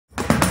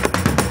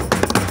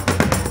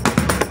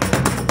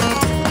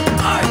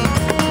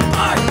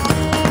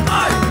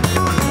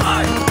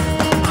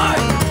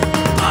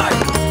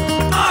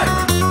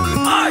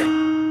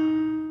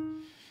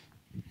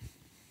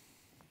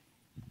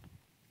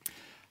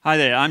Hi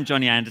there, I'm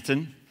Johnny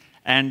Anderton,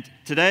 and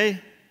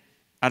today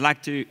I'd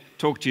like to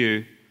talk to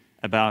you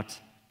about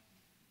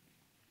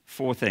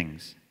 4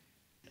 things.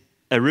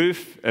 A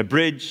roof, a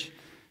bridge,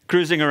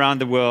 cruising around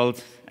the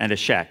world, and a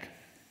shack.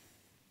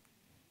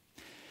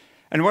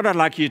 And what I'd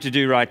like you to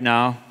do right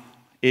now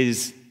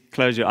is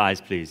close your eyes,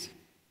 please.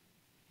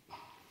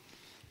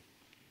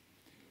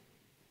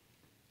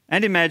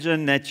 And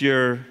imagine that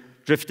you're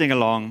drifting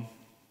along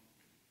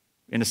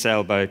in a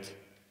sailboat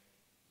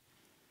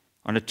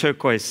on a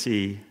turquoise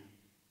sea,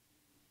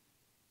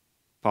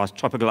 past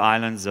tropical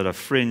islands that are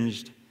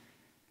fringed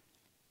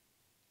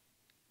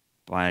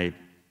by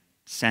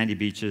sandy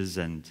beaches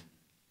and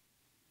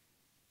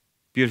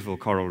beautiful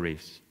coral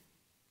reefs.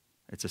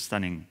 It's a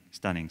stunning,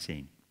 stunning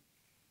scene.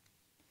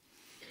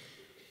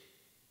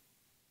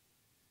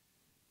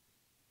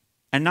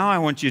 And now I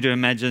want you to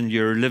imagine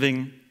you're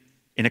living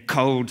in a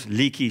cold,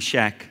 leaky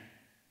shack,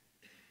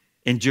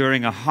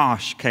 enduring a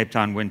harsh Cape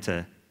Town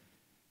winter.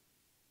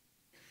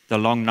 The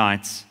long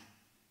nights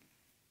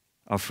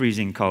are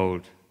freezing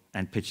cold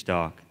and pitch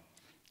dark.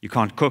 You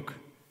can't cook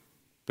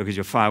because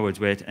your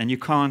firewood's wet, and you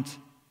can't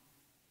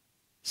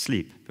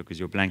sleep because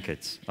your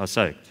blankets are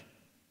soaked.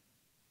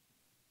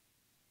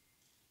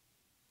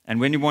 And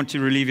when you want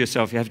to relieve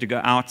yourself, you have to go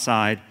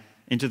outside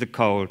into the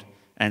cold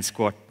and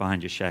squat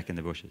behind your shack in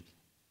the bushes.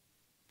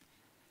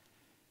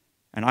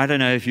 And I don't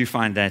know if you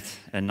find that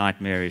a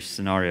nightmarish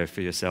scenario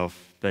for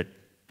yourself, but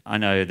I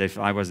know that if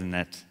I was in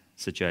that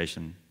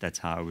situation, that's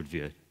how I would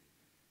view it.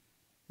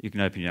 You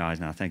can open your eyes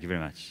now. Thank you very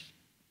much.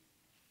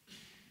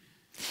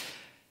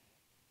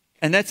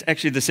 And that's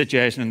actually the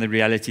situation and the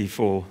reality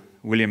for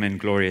William and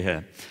Gloria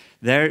here.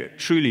 They're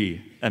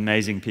truly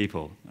amazing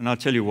people, and I'll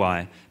tell you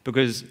why.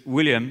 Because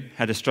William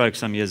had a stroke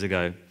some years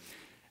ago,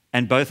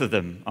 and both of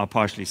them are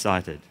partially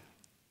sighted.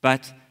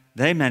 But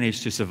they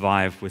managed to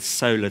survive with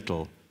so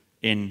little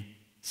in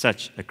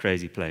such a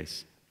crazy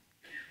place.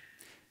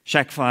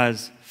 Shack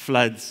fires,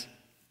 floods,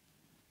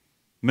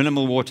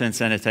 minimal water and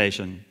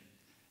sanitation,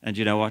 and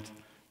you know what?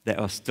 They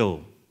are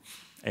still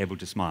able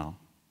to smile.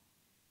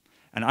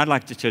 And I'd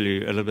like to tell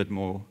you a little bit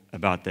more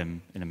about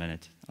them in a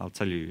minute. I'll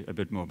tell you a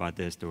bit more about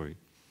their story.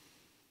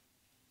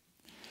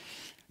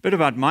 A bit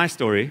about my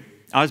story.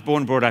 I was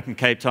born and brought up in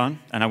Cape Town,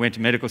 and I went to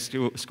medical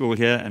school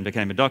here and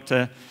became a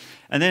doctor.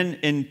 And then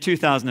in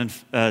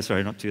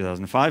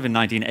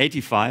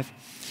 1985,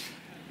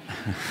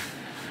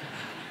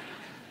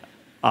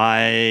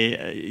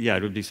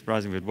 it would be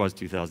surprising if it was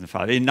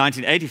 2005. In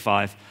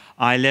 1985,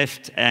 I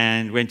left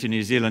and went to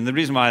New Zealand. The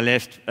reason why I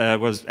left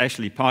was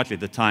actually partly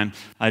the time.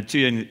 I had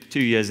 2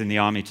 years in the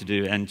army to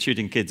do, and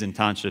shooting kids in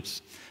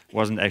townships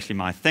wasn't actually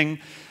my thing.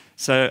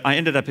 So I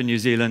ended up in New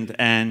Zealand,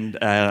 and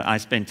I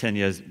spent 10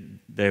 years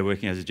there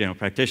working as a general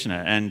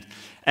practitioner. And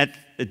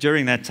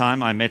during that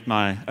time, I met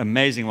my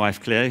amazing wife,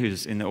 Claire,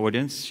 who's in the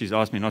audience. She's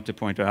asked me not to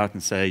point her out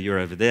and say, "You're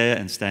over there,"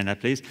 and stand up,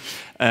 please.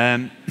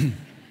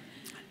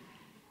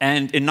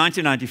 And in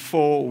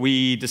 1994,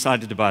 we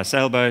decided to buy a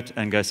sailboat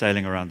and go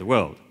sailing around the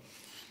world.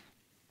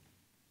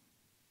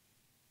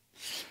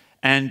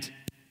 And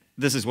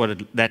this is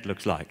what that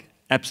looks like.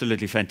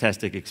 Absolutely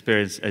fantastic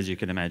experience, as you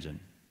can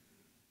imagine.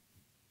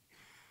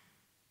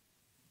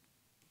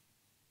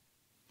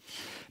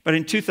 But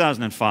in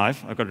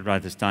 2005, I got it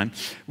right this time,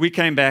 we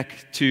came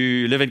back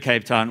to live in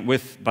Cape Town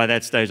with, by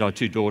that stage, our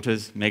 2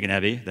 daughters, Meg and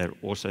Abby. They're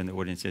also in the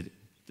audience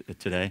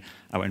today.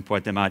 I won't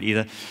point them out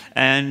either.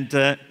 And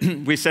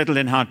we settled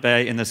in Hout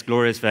Bay in this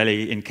glorious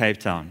valley in Cape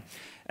Town.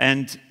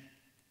 And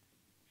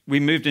we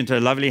moved into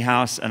a lovely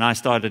house, and I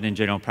started in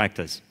general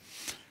practice.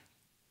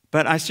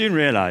 But I soon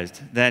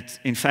realized that,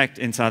 in fact,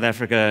 in South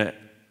Africa,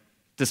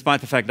 despite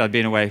the fact I'd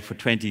been away for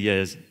 20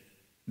 years,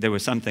 there were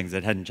some things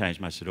that hadn't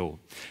changed much at all.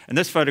 And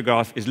this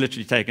photograph is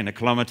literally taken a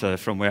kilometer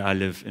from where I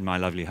live in my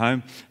lovely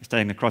home. It's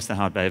taken across the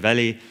Hout Bay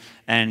Valley,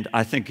 and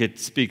I think it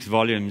speaks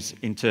volumes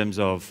in terms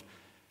of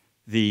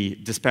the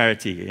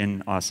disparity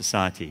in our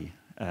society,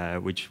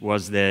 which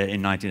was there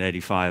in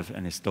 1985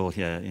 and is still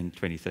here in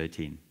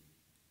 2013.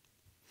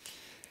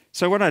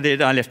 So what I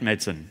did, I left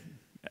medicine,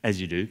 as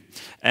you do,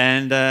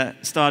 and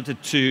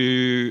started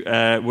to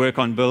work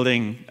on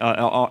building,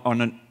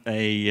 on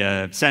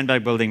a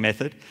sandbag building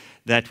method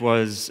that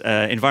was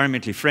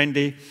environmentally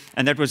friendly,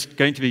 and that was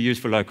going to be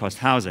used for low-cost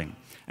housing.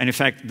 And in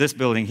fact, this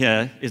building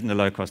here isn't a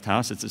low-cost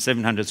house. It's a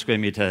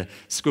 700-square-meter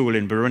school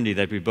in Burundi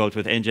that we built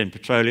with Engen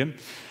Petroleum.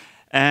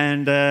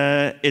 And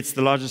it's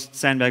the largest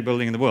sandbag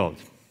building in the world.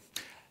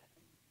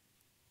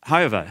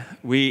 However,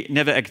 we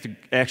never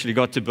actually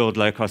got to build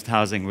low-cost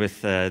housing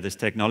with this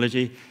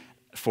technology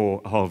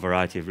for a whole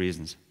variety of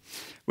reasons,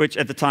 which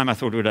at the time I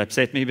thought would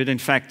upset me, but in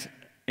fact,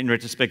 in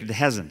retrospect, it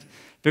hasn't.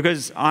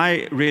 Because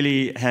I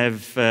really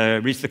have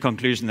reached the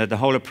conclusion that the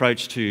whole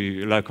approach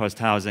to low-cost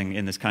housing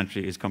in this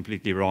country is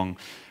completely wrong.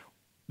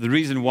 The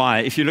reason why,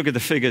 if you look at the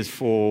figures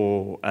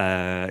for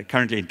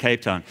currently in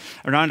Cape Town,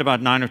 around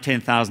about 9,000 or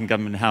 10,000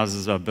 government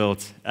houses are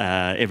built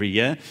every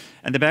year,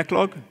 and the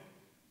backlog,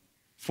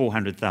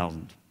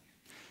 400,000.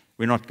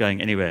 We're not going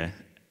anywhere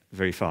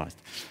very fast.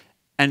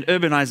 And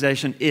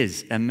urbanization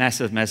is a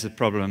massive, massive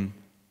problem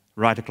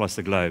right across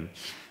the globe.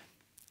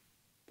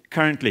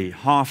 Currently,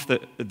 half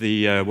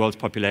the world's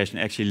population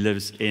actually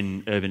lives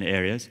in urban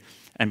areas,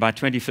 and by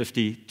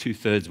 2050,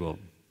 two-thirds will.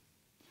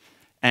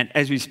 And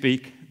as we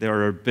speak, there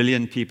are 1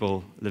 billion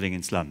people living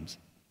in slums.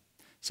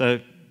 So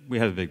we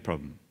have a big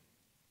problem.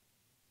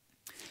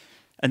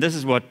 And this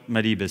is what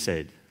Madiba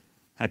said.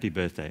 Happy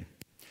birthday.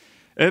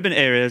 Urban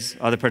areas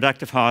are the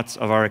productive hearts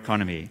of our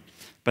economy,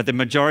 but the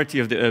majority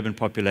of the urban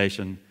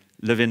population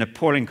live in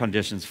appalling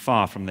conditions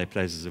far from their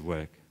places of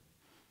work.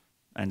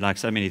 And like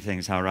so many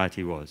things, how right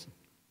he was.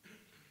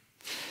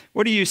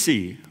 What do you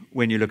see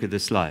when you look at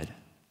this slide?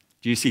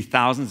 Do you see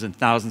thousands and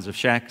thousands of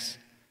shacks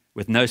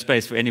with no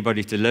space for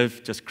anybody to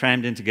live, just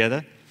crammed in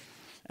together?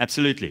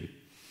 Absolutely.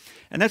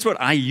 And that's what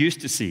I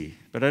used to see,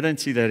 but I don't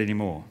see that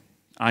anymore.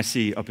 I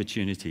see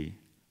opportunity.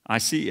 I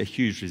see a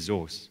huge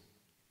resource.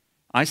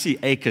 I see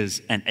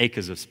acres and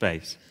acres of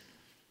space.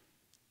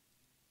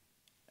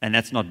 And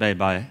that's not made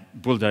by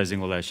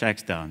bulldozing all those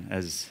shacks down,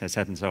 as has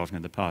happened so often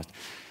in the past.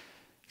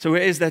 So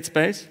where is that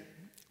space?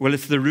 Well,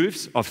 it's the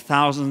roofs of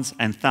thousands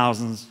and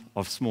thousands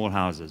of small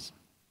houses.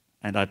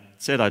 And I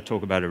said I'd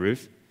talk about a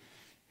roof.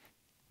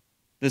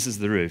 This is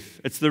the roof.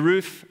 It's the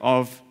roof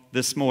of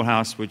this small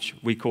house, which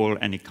we call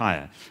an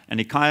Ekhaya. An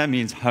Ekhaya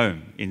means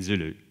home in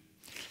Zulu.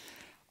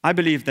 I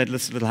believe that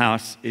this little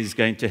house is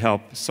going to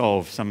help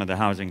solve some of the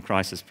housing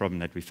crisis problem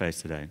that we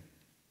face today.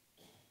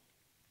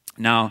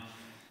 Now,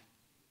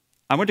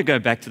 I want to go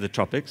back to the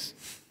tropics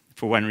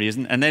for one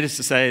reason, and that is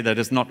to say that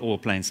it's not all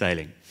plain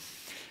sailing.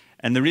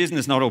 And the reason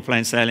it's not all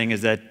plain sailing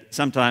is that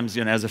sometimes,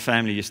 as a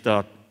family, you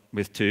start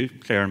with 2,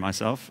 Claire and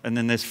myself, and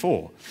then there's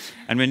 4.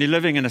 And when you're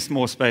living in a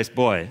small space,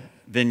 boy,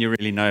 then you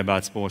really know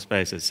about small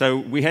spaces. So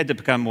we had to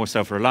become more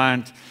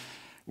self-reliant.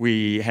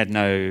 We had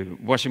no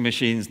washing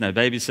machines, no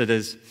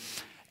babysitters.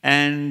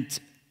 And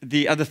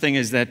the other thing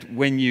is that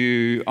when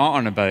you are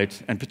on a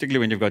boat, and particularly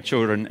when you've got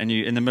children, and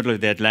you're in the middle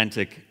of the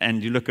Atlantic,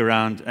 and you look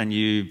around and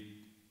you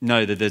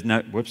know that there's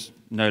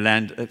no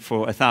land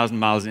for 1,000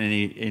 miles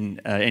in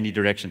any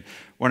direction,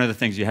 one of the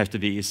things you have to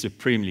be is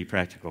supremely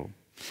practical.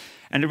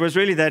 And it was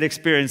really that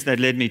experience that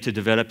led me to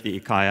develop the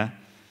Ekhaya,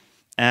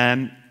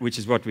 which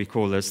is what we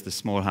call the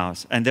small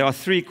house. And there are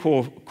 3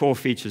 core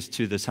features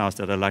to this house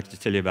that I'd like to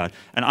tell you about.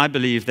 And I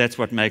believe that's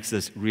what makes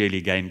this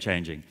really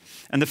game-changing.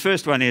 And the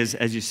first one is,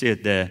 as you see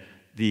it there,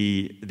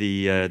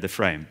 the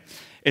frame.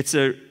 It's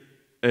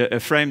a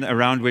frame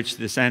around which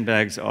the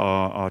sandbags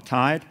are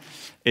tied.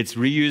 It's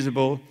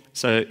reusable,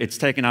 so it's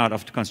taken out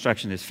after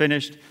construction is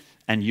finished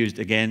and used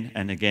again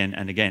and again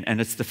and again. And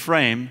it's the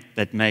frame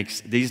that makes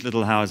these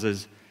little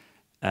houses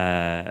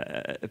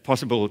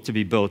possible to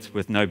be built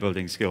with no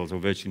building skills, or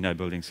virtually no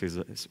building skills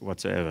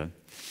whatsoever.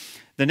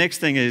 The next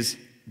thing is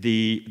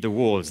the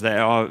walls. They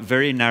are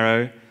very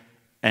narrow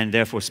and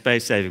therefore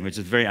space-saving, which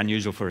is very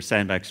unusual for a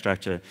sandbag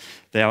structure.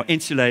 They are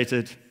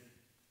insulated.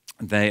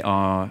 They're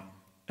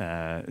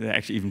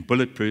actually even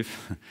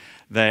bulletproof.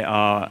 They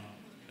are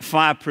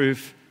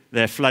fireproof.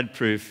 They're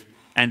flood-proof,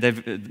 and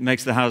it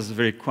makes the houses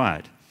very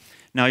quiet.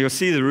 Now, you'll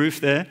see the roof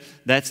there.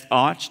 That's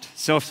arched,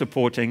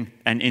 self-supporting,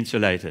 and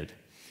insulated.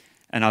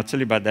 And I'll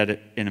tell you about that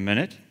in a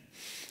minute.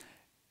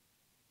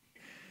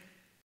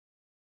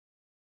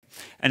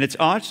 And it's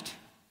arched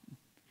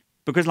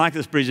because, like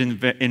this bridge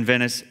in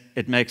Venice,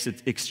 it makes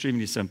it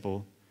extremely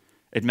simple.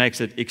 It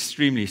makes it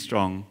extremely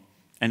strong,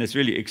 and it's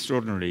really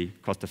extraordinarily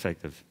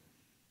cost-effective.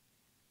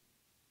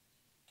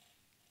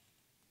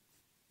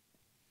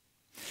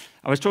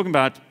 I was talking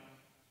about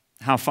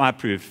how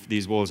fireproof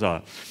these walls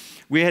are.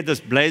 We had this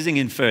blazing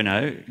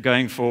inferno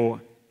going for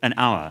an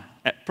hour,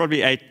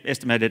 probably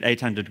estimated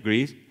 800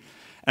 degrees.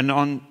 And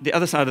on the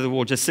other side of the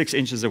wall, just 6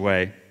 inches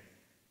away,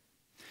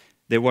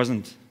 there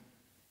wasn't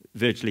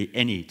virtually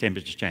any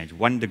temperature change,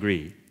 1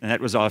 degree, and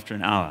that was after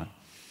an hour.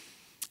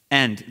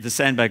 And the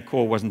sandbag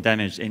core wasn't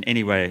damaged in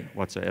any way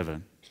whatsoever.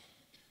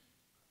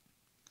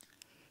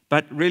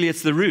 But really,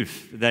 it's the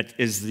roof that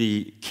is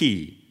the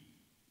key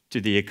to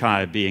the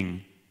Ekhaya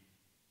being,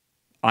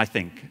 I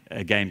think,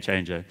 a game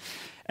changer.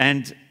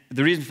 And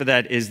the reason for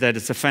that is that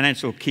it's a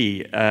financial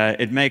key.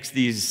 It makes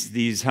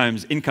these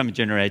homes income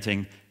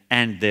generating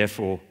and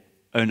therefore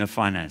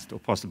owner-financed, or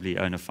possibly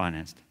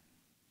owner-financed.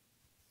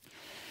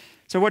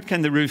 So what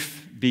can the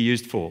roof be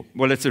used for?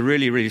 Well, it's a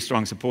really, really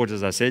strong support,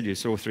 as I said. You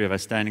saw 3 of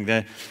us standing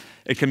there.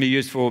 It can be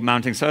used for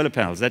mounting solar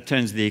panels. That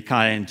turns the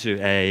Ekhaya into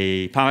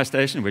a power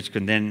station, which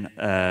can then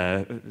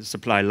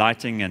supply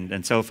lighting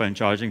and cell phone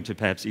charging to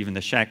perhaps even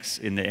the shacks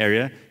in the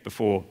area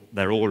before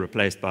they're all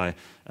replaced by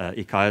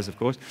Ekhayas, of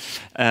course.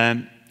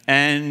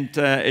 And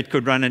it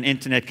could run an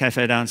internet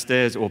cafe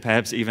downstairs, or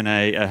perhaps even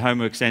a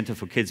homework center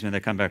for kids when they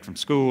come back from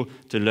school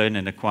to learn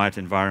in a quiet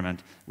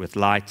environment with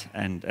light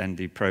and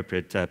the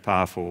appropriate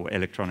power for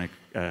electronic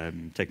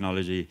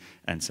technology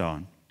and so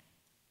on.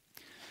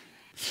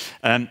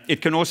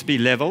 It can also be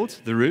leveled,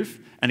 the roof,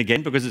 and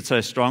again, because it's so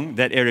strong,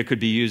 that area could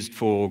be used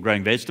for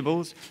growing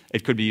vegetables.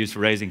 It could be used for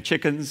raising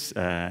chickens,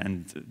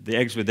 and the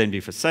eggs would then be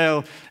for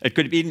sale. It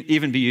could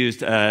even be used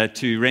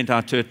to rent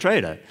out to a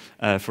trader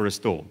for a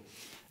store.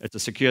 It's a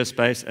secure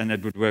space, and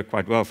it would work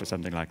quite well for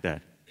something like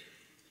that.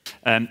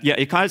 Yeah,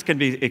 Ekhayas can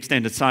be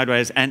extended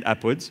sideways and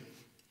upwards.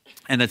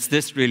 And it's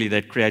this really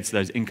that creates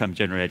those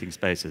income-generating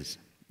spaces.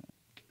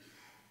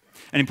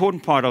 An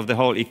important part of the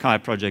whole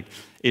Ekhaya project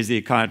is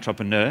the Ekhaya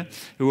entrepreneur,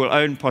 who will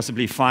own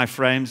possibly 5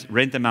 frames,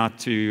 rent them out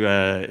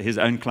to his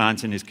own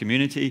clients in his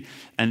community,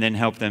 and then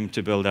help them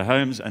to build their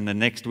homes. And the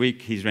next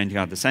week, he's renting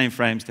out the same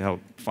frames to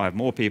help 5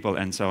 more people,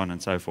 and so on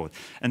and so forth.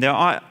 And there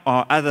are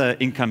other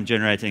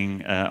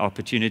income-generating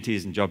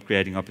opportunities and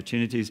job-creating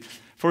opportunities.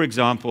 For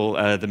example,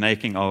 the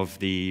making of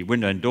the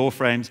window and door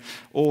frames,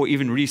 or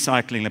even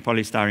recycling the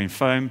polystyrene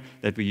foam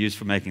that we use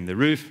for making the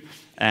roof.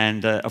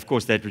 And, of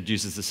course, that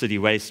reduces the city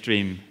waste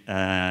stream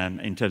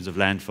in terms of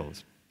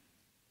landfills.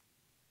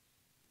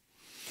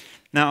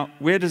 Now,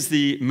 where does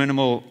the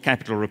minimal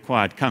capital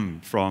required come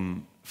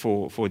from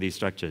for these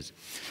structures?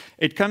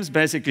 It comes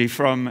basically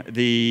from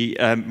the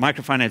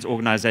microfinance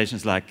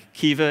organizations like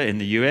Kiva in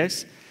the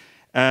US.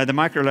 The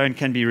microloan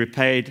can be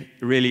repaid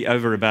really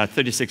over about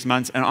 36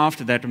 months. And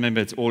after that,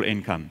 remember, it's all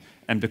income.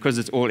 And because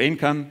it's all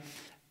income,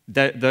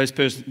 those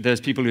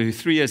people who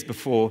 3 years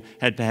before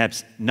had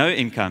perhaps no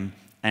income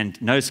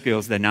and no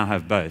skills, they now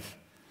have both.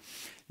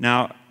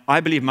 Now, I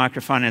believe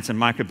microfinance and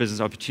microbusiness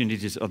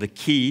opportunities are the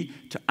key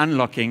to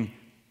unlocking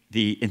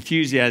the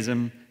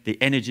enthusiasm,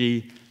 the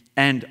energy,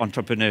 and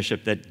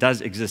entrepreneurship that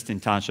does exist in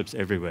townships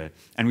everywhere.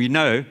 And we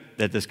know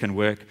that this can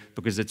work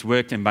because it's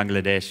worked in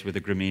Bangladesh with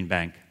the Grameen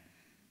Bank.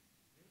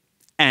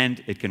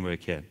 And it can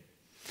work here.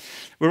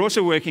 We're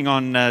also working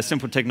on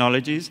simple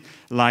technologies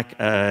like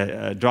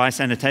dry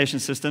sanitation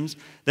systems.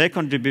 They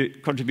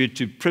contribute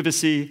to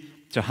privacy,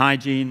 to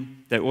hygiene.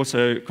 They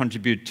also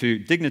contribute to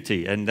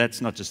dignity, and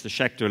that's not just the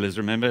shack dwellers,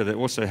 remember. They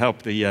also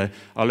help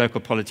our local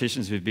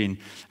politicians who've been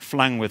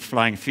flung with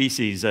flying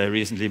feces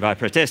recently by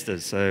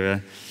protesters.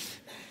 So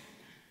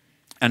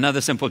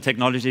another simple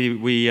technology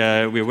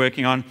we're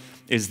working on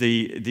is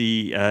the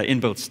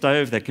inbuilt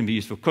stove that can be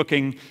used for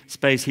cooking,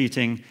 space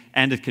heating,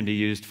 and it can be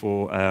used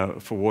for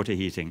water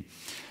heating.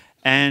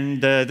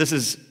 And this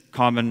is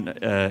carbon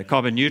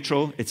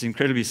neutral. It's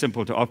incredibly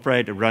simple to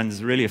operate. It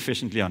runs really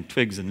efficiently on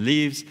twigs and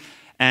leaves.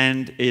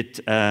 And it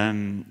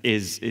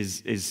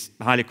is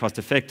highly cost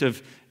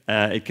effective.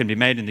 It can be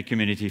made in the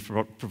community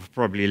for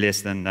probably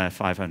less than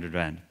 500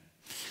 Rand.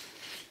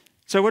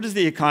 So what does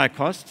the Ekhaya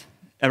cost?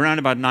 Around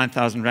about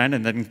 9,000 Rand,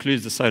 and that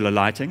includes the solar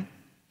lighting.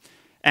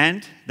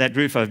 And that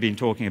roof I've been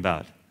talking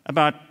about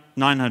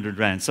 900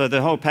 Rand. So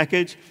the whole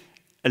package,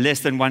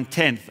 less than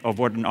 1/10 of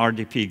what an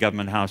RDP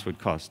government house would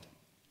cost.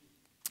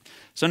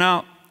 So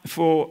now,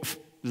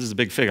 this is a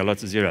big figure,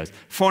 lots of zeros,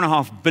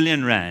 4.5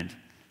 billion Rand.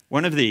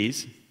 One of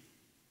these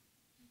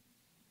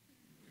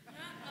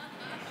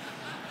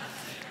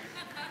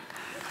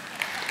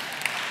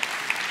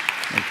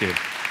thank you,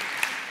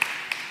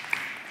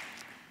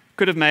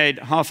 could have made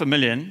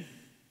 500,000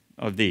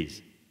 of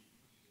these.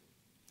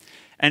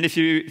 And if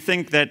you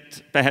think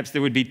that perhaps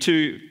there would be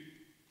 2,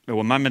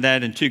 or mum and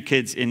dad and 2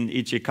 kids in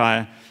each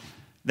Ekhaya,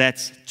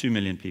 that's 2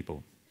 million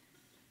people.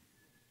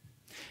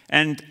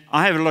 And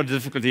I have a lot of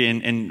difficulty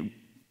in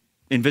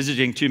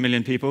envisaging 2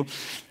 million people,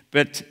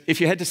 but if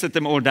you had to sit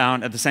them all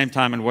down at the same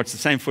time and watch the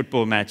same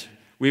football match,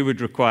 we would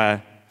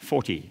require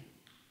 40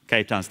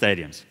 Cape Town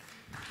stadiums.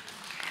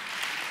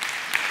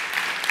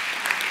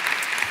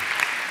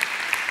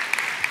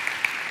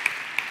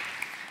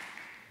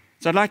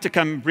 So I'd like to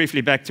come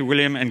briefly back to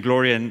William and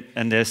Gloria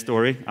and their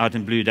story out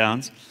in Blue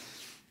Downs.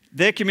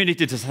 Their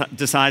community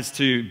decides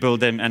to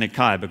build them an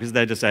Ekhaya because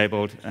they're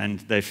disabled and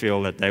they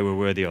feel that they were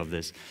worthy of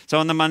this. So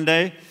on the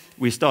Monday,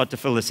 we start to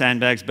fill the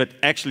sandbags, but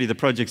actually the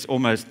project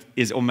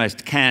is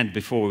almost canned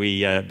before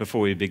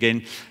we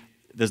begin.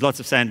 There's lots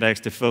of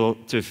sandbags to fill,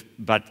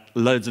 but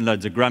loads and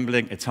loads of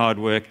grumbling. It's hard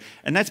work.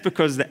 And that's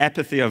because the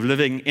apathy of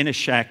living in a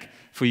shack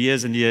for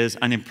years and years,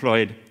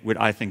 unemployed, would,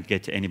 I think,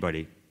 get to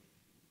anybody.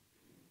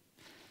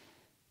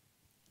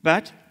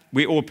 But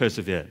we all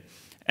persevere.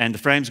 And the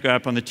frames go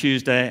up on the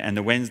Tuesday and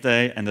the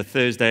Wednesday and the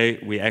Thursday.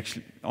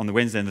 On the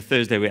Wednesday and the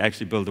Thursday, we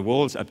actually build the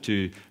walls up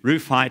to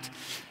roof height.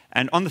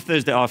 And on the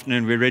Thursday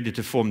afternoon, we're ready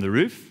to form the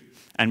roof,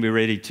 and we're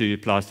ready to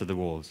plaster the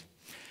walls.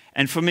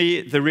 And for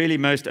me, the really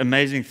most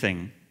amazing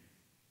thing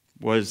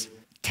was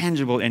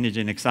tangible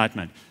energy and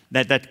excitement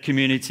that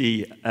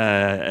community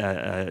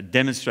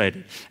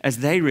demonstrated as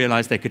they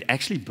realized they could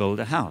actually build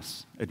a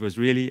house. It was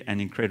really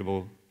an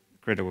incredible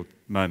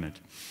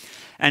moment.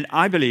 And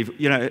I believe,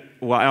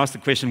 I asked the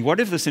question,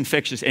 what if this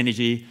infectious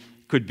energy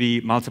could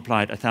be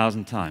multiplied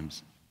 1,000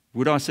 times?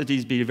 Would our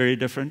cities be very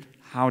different?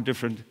 How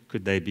different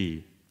could they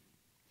be?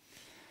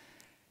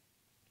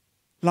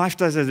 Life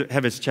does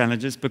have its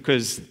challenges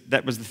because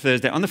that was the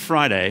Thursday. On the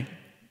Friday,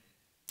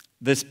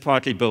 this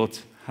partly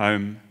built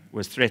home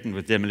was threatened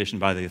with demolition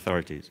by the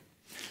authorities.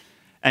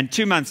 And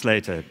 2 months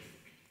later,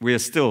 we are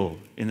still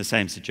in the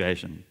same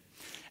situation.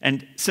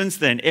 And since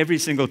then, every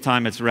single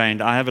time it's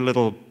rained, I have a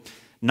little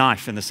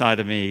knife in the side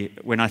of me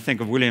when I think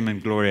of William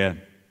and Gloria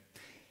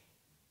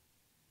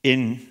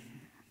in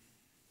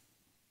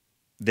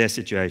their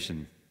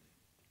situation.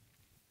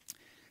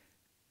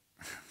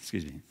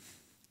 Excuse me.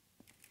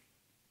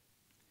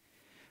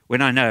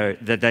 When I know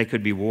that they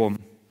could be warm,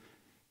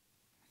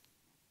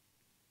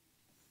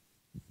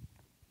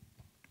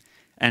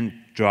 and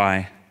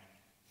dry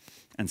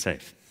and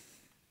safe.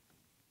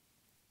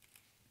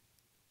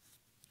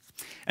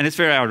 And it's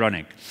very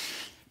ironic,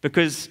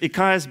 because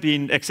Ekhaya has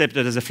been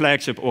accepted as a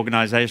flagship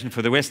organization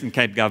for the Western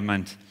Cape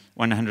Government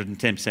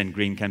 110%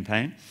 Green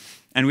campaign,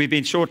 and we've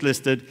been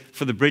shortlisted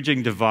for the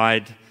Bridging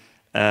Divide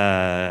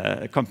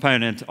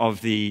component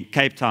of the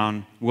Cape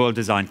Town World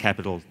Design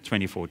Capital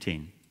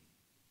 2014.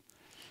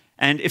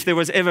 And if there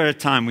was ever a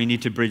time we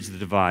need to bridge the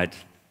divide,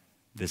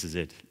 this is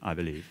it, I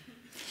believe.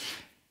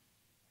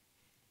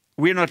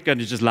 We're not going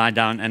to just lie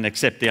down and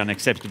accept the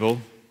unacceptable.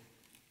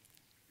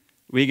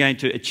 We're going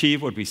to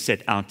achieve what we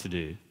set out to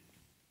do.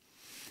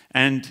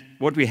 And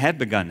what we have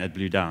begun at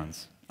Blue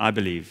Downs, I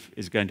believe,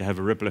 is going to have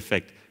a ripple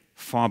effect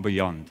far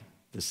beyond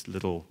this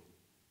little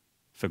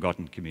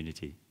forgotten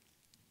community.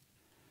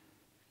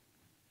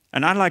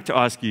 And I'd like to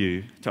ask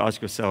you to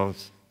ask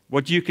yourselves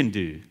what you can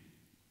do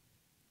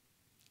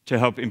to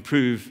help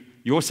improve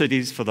your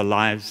cities for the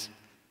lives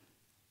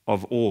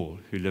of all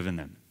who live in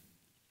them.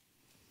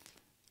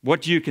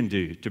 What you can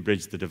do to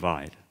bridge the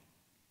divide.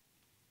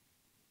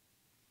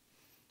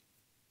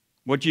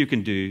 What you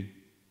can do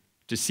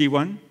to see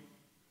one,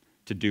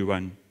 to do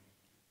one,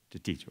 to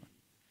teach one.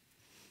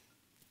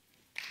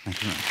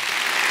 Thank you very much.